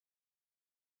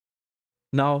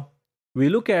Now, we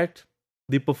look at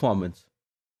the performance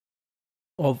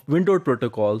of windowed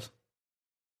protocols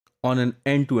on an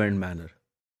end-to-end manner,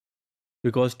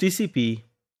 because TCP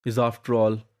is, after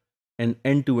all, an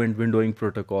end-to-end windowing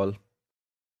protocol,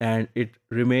 and it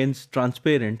remains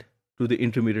transparent to the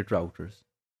intermediate routers.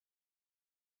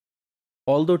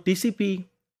 Although TCP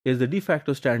is the de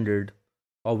facto standard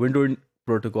of windowing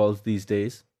protocols these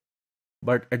days,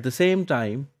 but at the same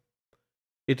time,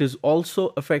 it is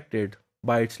also affected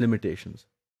by its limitations.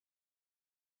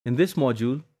 In this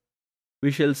module, we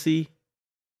shall see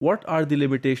what are the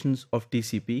limitations of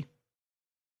TCP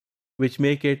which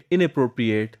make it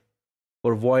inappropriate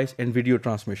for voice and video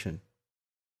transmission.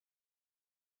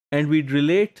 And we'd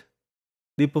relate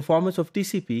the performance of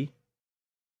TCP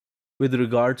with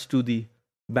regards to the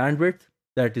bandwidth,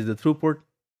 that is the throughput,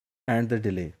 and the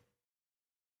delay.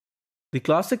 The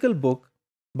classical book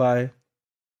by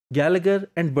Gallagher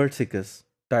and Bertsikis,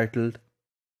 titled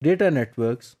Data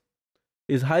Networks,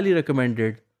 is highly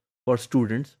recommended for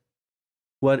students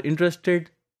who are interested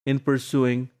in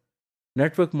pursuing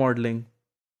network modeling,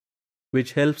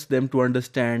 which helps them to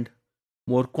understand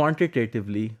more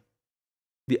quantitatively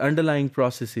the underlying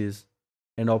processes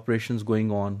and operations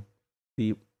going on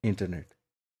the internet.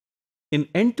 In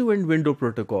end-to-end window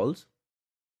protocols,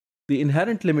 the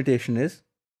inherent limitation is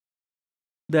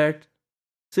that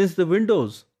since the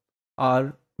windows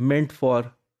are meant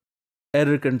for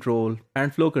error control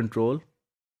and flow control,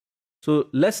 so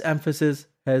less emphasis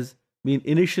has been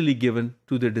initially given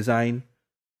to the design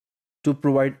to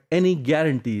provide any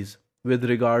guarantees with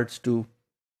regards to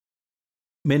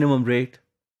minimum rate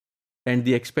and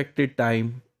the expected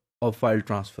time of file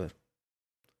transfer.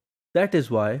 That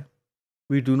is why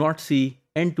we do not see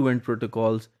end-to-end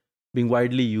protocols being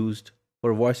widely used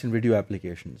for voice and video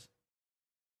applications.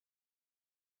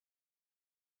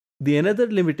 The another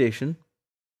limitation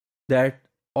that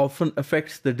often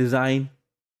affects the design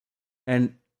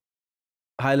and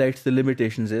highlights the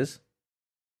limitations is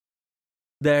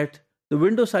that the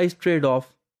window size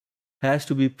trade-off has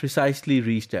to be precisely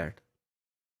reached at.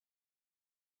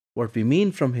 What we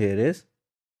mean from here is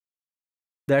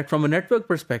that from a network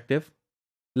perspective,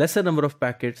 lesser number of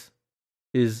packets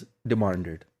is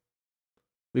demanded,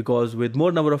 because with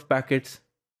more number of packets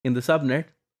in the subnet,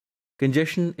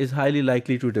 congestion is highly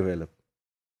likely to develop.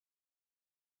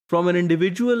 From an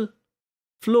individual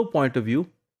flow point of view,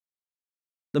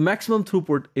 the maximum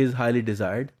throughput is highly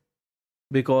desired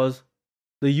because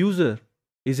the user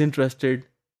is interested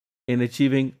in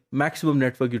achieving maximum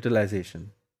network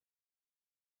utilization.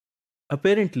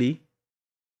 Apparently,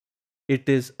 it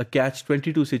is a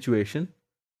catch-22 situation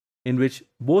in which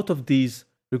both of these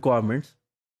requirements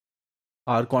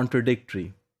are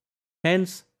contradictory.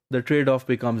 Hence, the trade-off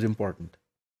becomes important.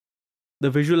 The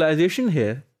visualization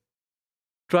here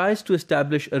tries to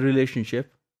establish a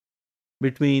relationship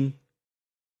between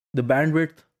the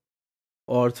bandwidth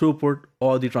or throughput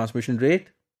or the transmission rate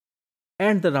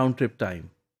and the round trip time.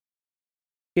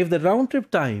 If the round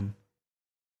trip time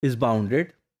is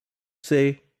bounded,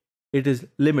 say it is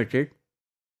limited,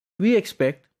 we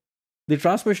expect the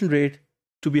transmission rate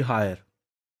to be higher.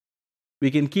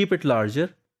 We can keep it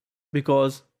larger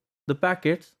because the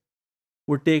packets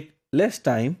would take less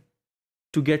time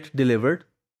to get delivered,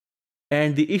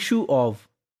 and the issue of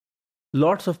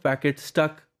lots of packets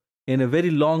stuck in a very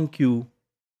long queue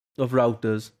of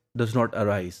routers does not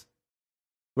arise.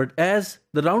 But as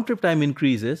the round trip time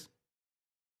increases,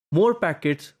 more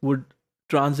packets would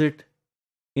transit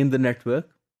in the network.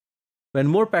 When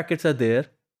more packets are there,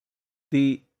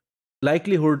 the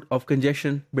likelihood of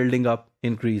congestion building up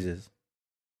increases.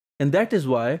 And that is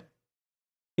why,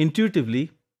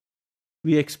 intuitively,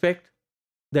 we expect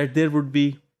that there would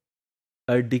be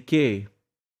a decay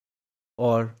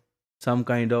or some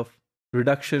kind of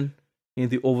reduction in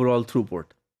the overall throughput.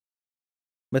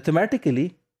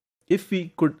 Mathematically, if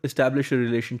we could establish a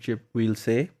relationship, we'll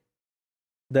say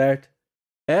that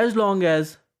as long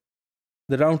as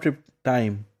the round trip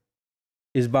time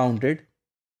is bounded,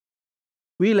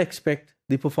 we'll expect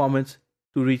the performance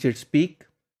to reach its peak,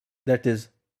 that is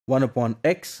 1 upon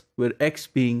x, where x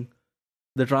being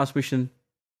the transmission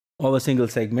of a single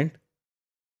segment.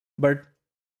 But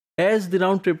as the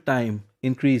round trip time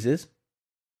increases,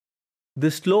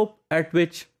 the slope at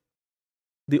which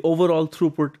the overall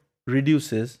throughput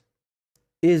reduces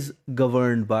is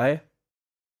governed by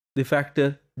the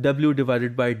factor W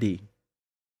divided by D.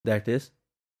 That is,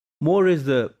 more is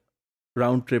the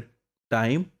round trip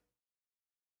time,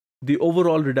 the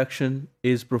overall reduction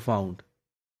is profound.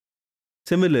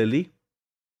 Similarly,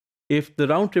 if the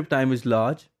round trip time is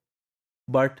large,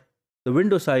 but the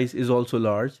window size is also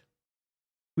large,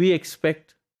 we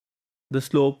expect the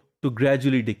slope to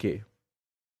gradually decay.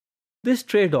 This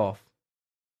trade-off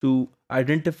to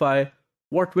identify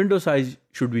what window size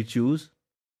should we choose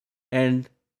and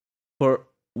for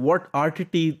what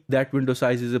RTT that window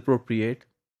size is appropriate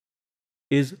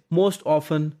is most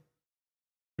often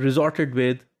resorted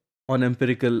with on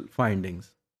empirical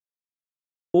findings.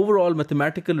 Overall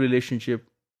mathematical relationship,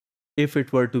 if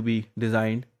it were to be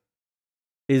designed,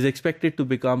 is expected to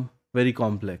become very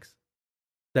complex.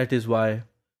 That is why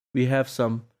we have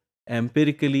some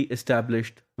empirically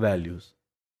established values.